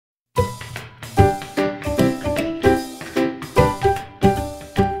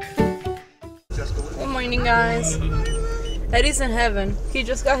guys. Eddie's in heaven. He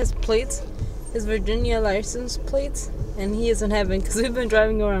just got his plates, his Virginia license plates, and he is in heaven because we've been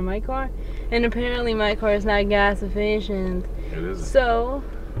driving around my car, and apparently my car is not gas efficient. It isn't. So,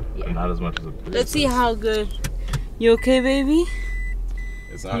 yeah. Not as much as a Prius. Let's see how good. You okay, baby?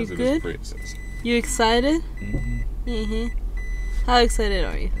 It's not you as good good? as a Prius is. You excited? How excited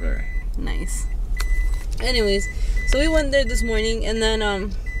are you? Very. Nice. Anyways, so we went there this morning, and then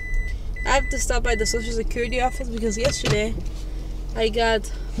I have to stop by the Social Security office because yesterday I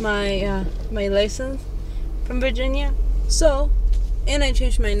got my my license from Virginia. So, and I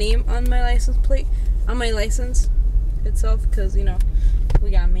changed my name on my license plate, on my license itself, because you know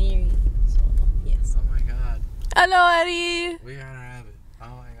we got married. So yes. Oh my God. Hello, Eddie. We got a rabbit.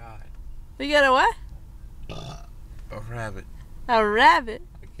 Oh my God. We got a what? A rabbit. A rabbit.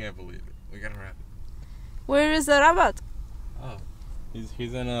 I can't believe it. We got a rabbit. Where is the rabbit? Oh,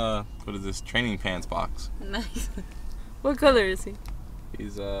 he's in a, what is this, training pants box. Nice. What color is he?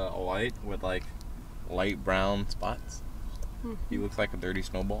 He's a white with like light brown spots. He looks like a dirty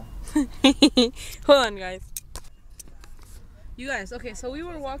snowball. Hold on, guys. You guys, okay, so we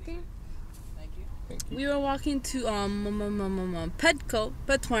were walking. Thank you. We were walking to Petco,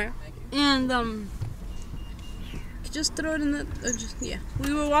 PetSmart, and just throw it in the yeah.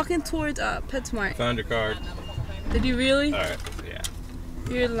 We were walking towards PetSmart. Found your card. Did you really? All right. Yeah.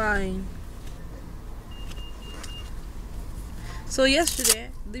 You're lying. So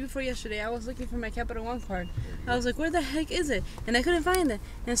yesterday, the day before yesterday, I was looking for my Capital One card. I was like, where the heck is it? And I couldn't find it.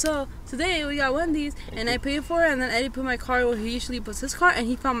 And so today we got Wendy's, and I paid for it, and then Eddie put my card where he usually puts his card, and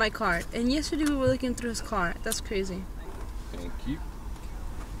he found my card. And yesterday we were looking through his card. That's crazy. Thank you.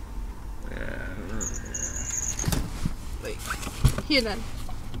 Yeah. Wait. Here, Daddy.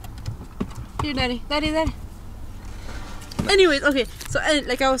 Here, Daddy. Daddy. Anyways, okay. So,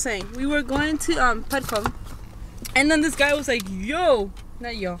 like I was saying, we were going to Petco, and then this guy was like, "Yo,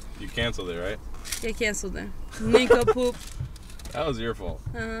 not yo." You canceled it, right? Yeah, canceled it. Ninka poop. That was your fault.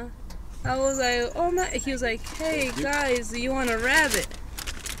 I was like, "Oh my!" He was like, "Hey guys, do you want a rabbit?"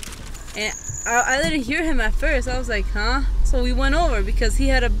 And I didn't hear him at first. I was like, "Huh?" So we went over because he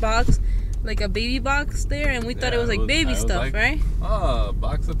had a box. Like a baby box there, and we thought it was like baby stuff, like, right? Oh, a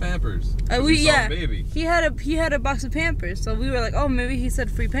box of Pampers. Baby. He had a box of Pampers, so we were like, oh, maybe he said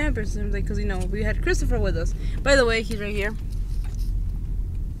free Pampers, and like, cause you know we had Christopher with us. By the way, he's right here.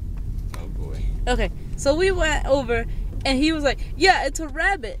 Oh boy. Okay, so we went over, and he was like, yeah, it's a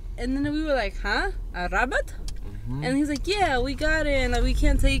rabbit, and then we were like, huh, a rabbit? And he's like, yeah, we got it, and like, we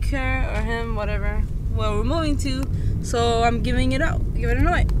can't take her or him, whatever. Well, we're moving to, so I'm giving it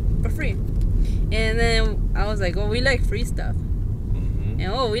away for free. And then I was like, oh, we like free stuff. And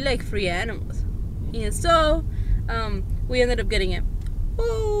oh, we like free animals. And so, we ended up getting it.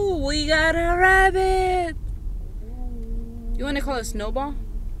 Oh, we got a rabbit. You want to call it Snowball?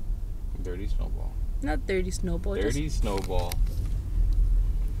 Dirty Snowball. Not Dirty Snowball. Dirty Snowball.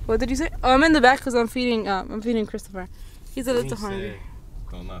 What did you say? Oh, I'm in the back because I'm feeding Christopher. He's a little hungry.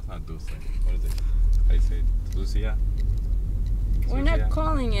 No, it's not Dulce. What is it? How do you say it? Lucia? We're not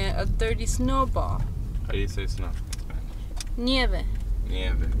calling it a dirty snowball. How do you say snow in Spanish? Nieve.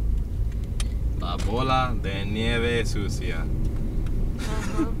 Nieve. La bola de nieve sucia.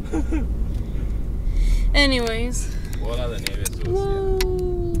 Anyways. Bola de nieve sucia.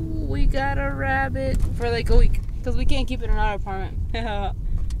 Woo, we got a rabbit for like a week because we can't keep it in our apartment. There's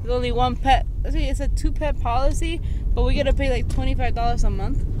only one pet. It's a 2-pet policy, but we gotta pay like $25 a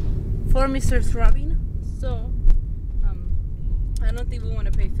month for Mr. Throbbing. So. I don't think we want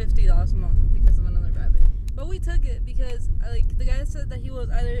to pay $50 a month because of another rabbit. But we took it because like the guy said that he was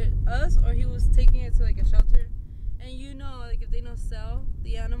either us or he was taking it to like a shelter. And you know, like if they don't sell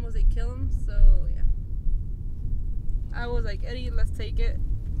the animals, they kill them. So yeah. I was like, Eddie, let's take it.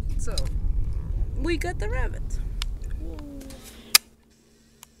 So we got the rabbit.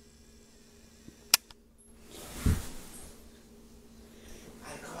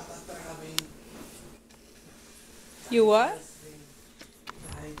 You what?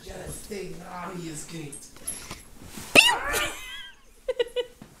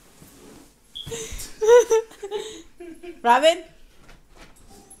 Robin?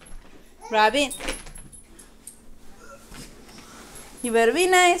 Robin? You better be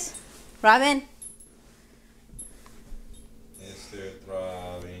nice. Robin? Mr.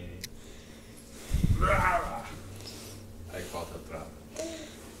 Throbbing. I call her Throbbing.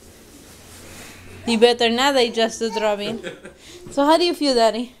 You better not digest the Robin. So how do you feel,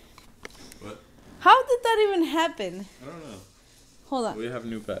 Daddy? What? How did that even happen? I don't know. Hold on. We have a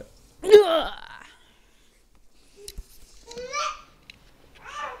new pet.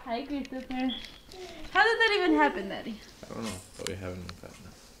 Hi, Christopher. How did that even happen, Daddy? I don't know, but we haven't even gotten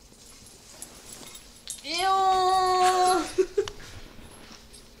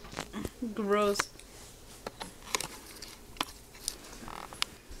Ew. Gross.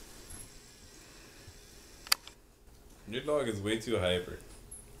 Your dog is way too hyper,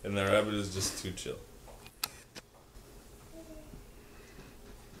 and the rabbit is just too chill.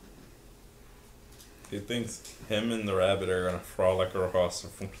 He thinks him and the rabbit are gonna frolic across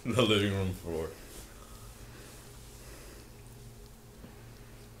the living room floor.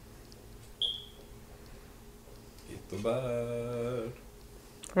 Eat the bad.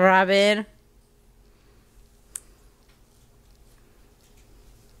 Robin.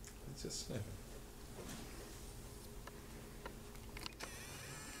 It's just sniffing.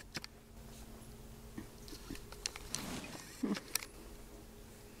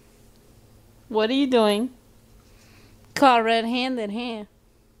 What are you doing? Caught red-handed, huh?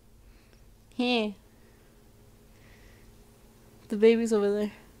 Here. The baby's over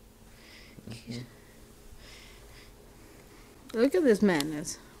there. Mm-hmm. Look at this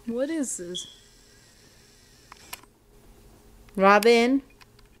madness. What is this? Robin?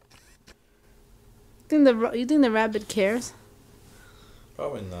 You think the rabbit cares?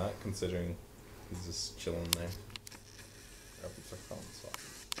 Probably not, considering he's just chilling there. Rabbits are fun, so.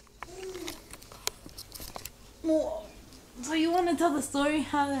 So you want to tell the story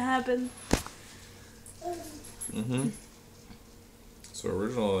how that happened? Mm-hmm. So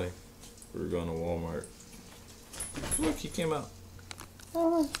originally, we were going to Walmart. Look, he came out.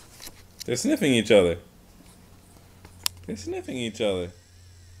 Oh. They're sniffing each other. They're sniffing each other.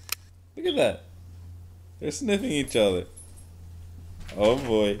 Look at that. They're sniffing each other. Oh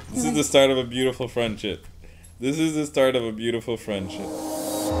boy. This is the start of a beautiful friendship. This is the start of a beautiful friendship.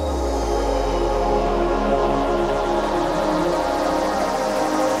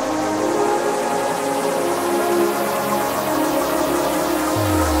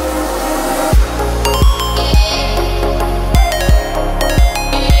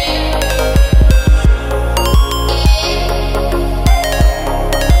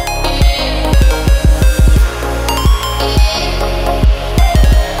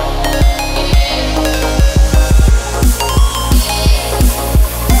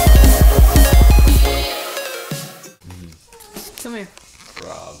 Come here.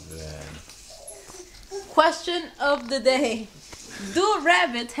 Robin. Question of the day. Do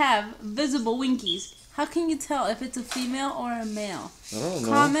rabbits have visible winkies? How can you tell if it's a female or a male? I don't know.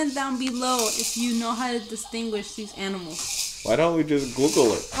 Comment down below if you know how to distinguish these animals. Why don't we just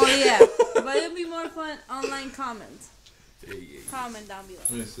Google it? Oh yeah, but it'll be more fun online comments. Comment down below.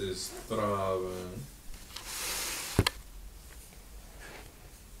 This is Robin.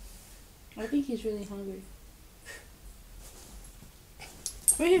 I think he's really hungry.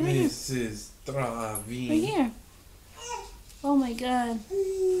 Right here, right here. This is Robin. Right here. Oh my god.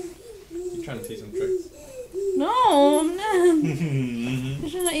 You trying to teach him tricks? No, I'm not. You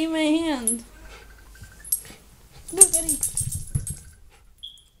should not eat my hand. Look, Eddie.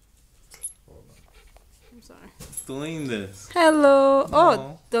 I'm sorry. Doing this. Hello. No.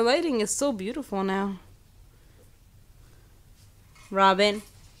 Oh, the lighting is so beautiful now. Robin.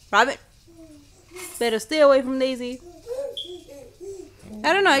 Robin. Better stay away from Daisy.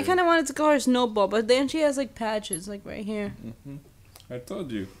 I don't know. I kind of wanted to call her Snowball, but then she has like patches, like right here. Mm-hmm. I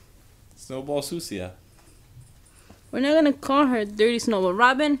told you. Snowball Susia. We're not gonna call her Dirty Snowball.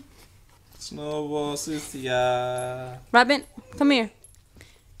 Robin. Snowball Susia. Robin, come here.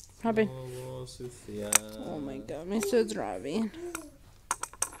 Robin. Snowball Susia. Oh my God, Mr. Robin.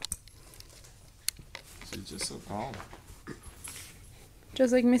 She's just so calm.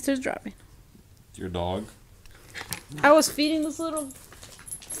 Just like Mr. Robin. Your dog? I was feeding this little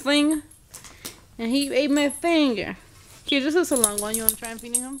thing, and he ate my finger. Here, this is a long one. You want to try and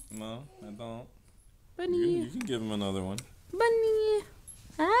feeding him? No, I don't. Bunny. You can give him another one. Bunny.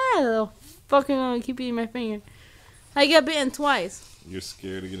 Ah, little fucking gonna keep eating my finger. I got bitten twice. You're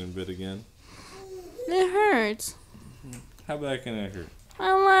scared of getting bit again? It hurts. How bad can it hurt?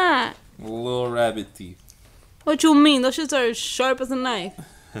 A lot. Little rabbit teeth. What you mean? Those shits are sharp as a knife.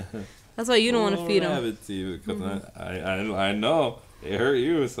 That's why you don't want to feed them. Rabbit teeth, because I know it hurt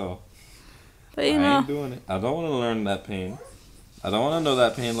you, so But you I know. ain't doing it. I don't want to learn that pain. I don't want to know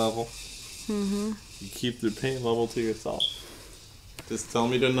that pain level. Mhm. You keep the pain level to yourself. Just tell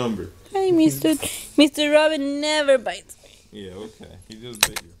me the number. Hey, Mr. Robin never bites me. Yeah, okay. He just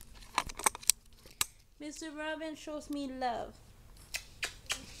bit you. Mr. Robin shows me love.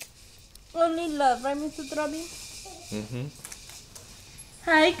 Only love, right, Mr. Robin? Mm-hmm.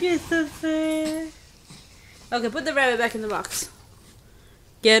 Hi, Christopher. Okay, put the rabbit back in the box.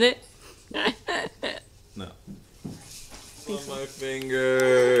 Get it? think on so. my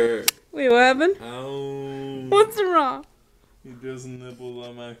finger. Wait, what happened? Ow. What's wrong? He just nibbled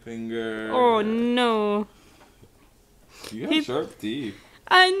on my finger. Oh no. You got sharp teeth.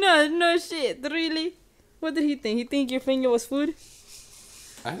 I know, no shit. Really? What did he think? He think your finger was food?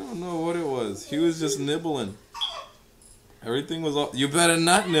 I don't know what it was. He was just nibbling. Everything was all. You better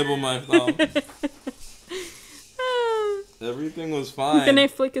not nibble my thumb. Everything was fine. Can I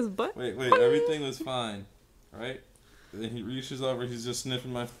flick his butt? Wait. Everything was fine. Right? Then he reaches over. He's just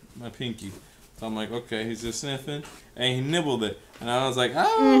sniffing my pinky. So I'm like, okay, he's just sniffing. And he nibbled it. And I was like,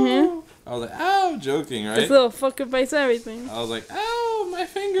 ow. Mm-hmm. I was like, ow, joking, right? This little fucker bites everything. I was like, ow, my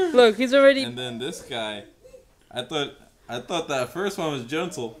finger. Look, he's already... And then this guy, I thought that first one was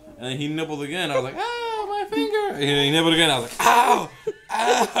gentle. And then he nibbled again. I was like, ow, my finger. And he nibbled again. I was like, ow,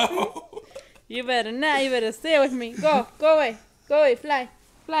 ow. You better not. You better stay with me. Go away. Go away. Fly.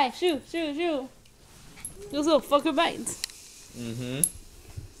 Shoo. Those little fucker bites. Mm-hmm.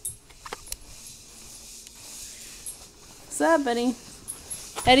 What's up, buddy?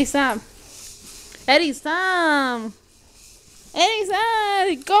 Eddie, stop.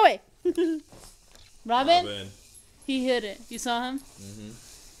 Go away. Robin? He hit it. You saw him? Mm-hmm.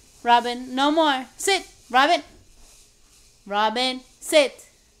 Robin, no more. Sit. Robin, sit.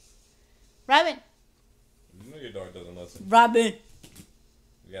 Robin. You know your dog doesn't listen. Robin.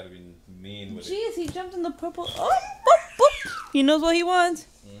 You gotta be mean with it. Jeez, he jumped in the purple. Oh, boop, boop. He knows what he wants.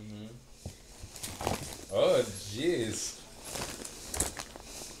 Mm-hmm. Oh, jeez.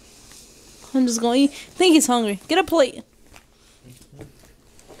 I'm just going to eat. I think he's hungry. Get a plate.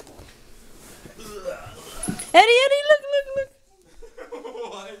 Eddie, look.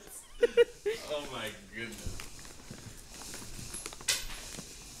 What? Oh my goodness.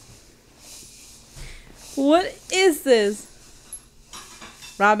 What is this?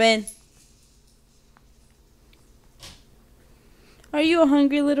 Robin. Are you a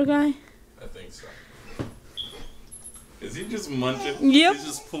hungry little guy? I think so. Is he just munching? Yep. He's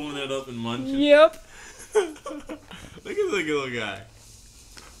just pulling it up and munching? Yep. Look at the little guy.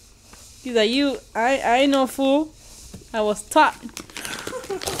 He's like, I ain't no fool. I was taught.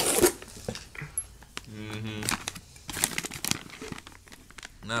 Mm-hmm.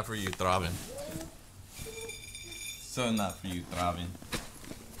 Not for you, Throbbing. So not for you, Throbbing.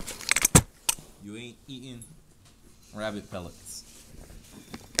 You ain't eating rabbit pellets.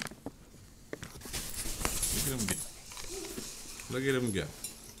 Look at him go.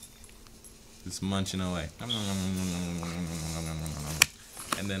 Just munching away.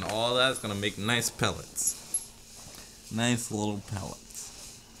 And then all that's gonna make nice pellets. Nice little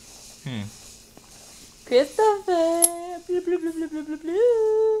pellets. Christopher. Blue, blue, blue, blue, blue, blue,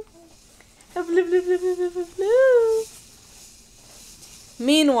 blue. Blue, blue, blue, blue, blue, blue, blue.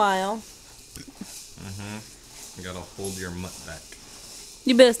 Meanwhile. You gotta hold your mutt back.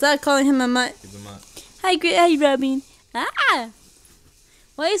 You better start calling him a mutt. He's a mutt. Hi, Robin. Ah!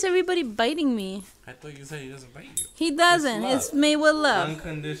 Why is everybody biting me? I thought you said he doesn't bite you. He doesn't. It's made with love.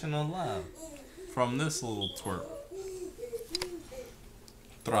 Unconditional love. From this little twerp.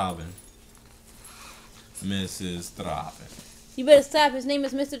 Throbbing. Mrs. Throbbing. You better stop. His name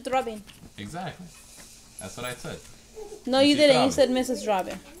is Mr. Robin. Exactly. That's what I said. No, you Mrs. didn't. Robin. You said Mrs.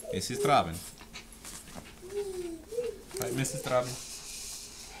 Robin. Mrs. Throbbing. Right, Mrs. Throbbing.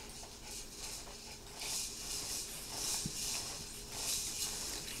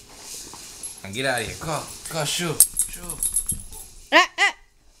 Now get out of here. Go, shoo. Ah.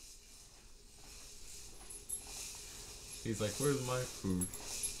 He's like, where's my food?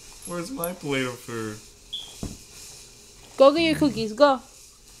 Where's my plate of food? Go get your cookies. Go.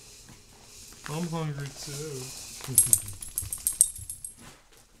 I'm hungry too.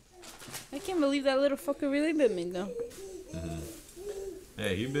 I can't believe that little fucker really bit me, though.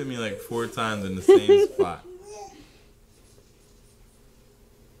 Hey, he bit me like 4 times in the same spot.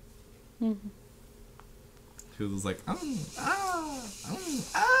 She was like,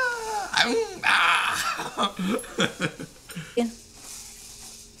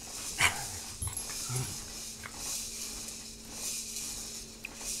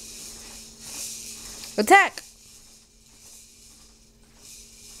 Attack!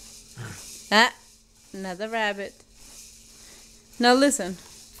 Ah, another rabbit. Now listen.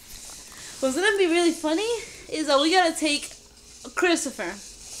 What's gonna be really funny is that we gotta take Christopher,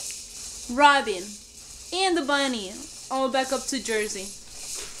 Robin, and the bunny all back up to Jersey.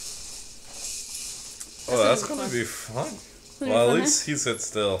 oh, that's gonna be fun. Well, at least he sits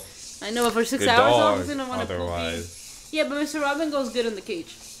still. I know, but for 6 Good hours, dog, I'm gonna want to otherwise. Yeah, but Mr. Robin goes good in the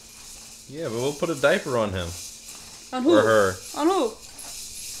cage. Yeah, but we'll put a diaper on him. On who? Or her. On who?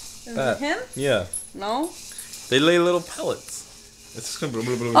 Is That. it him? Yeah. No. They lay little pellets. It's just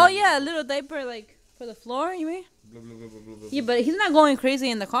gonna Oh yeah, a little diaper like for the floor, you mean? Yeah, but he's not going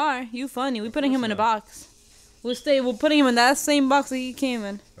crazy in the car. You funny. We're putting him in a box. We're putting him in that same box that he came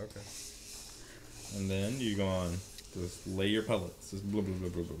in. Okay. And then you go on. Just lay your pellets. Just blah blah blah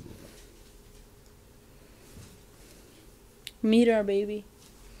blah blah blah. Meet our baby.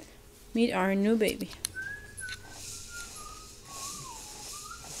 Meet our new baby.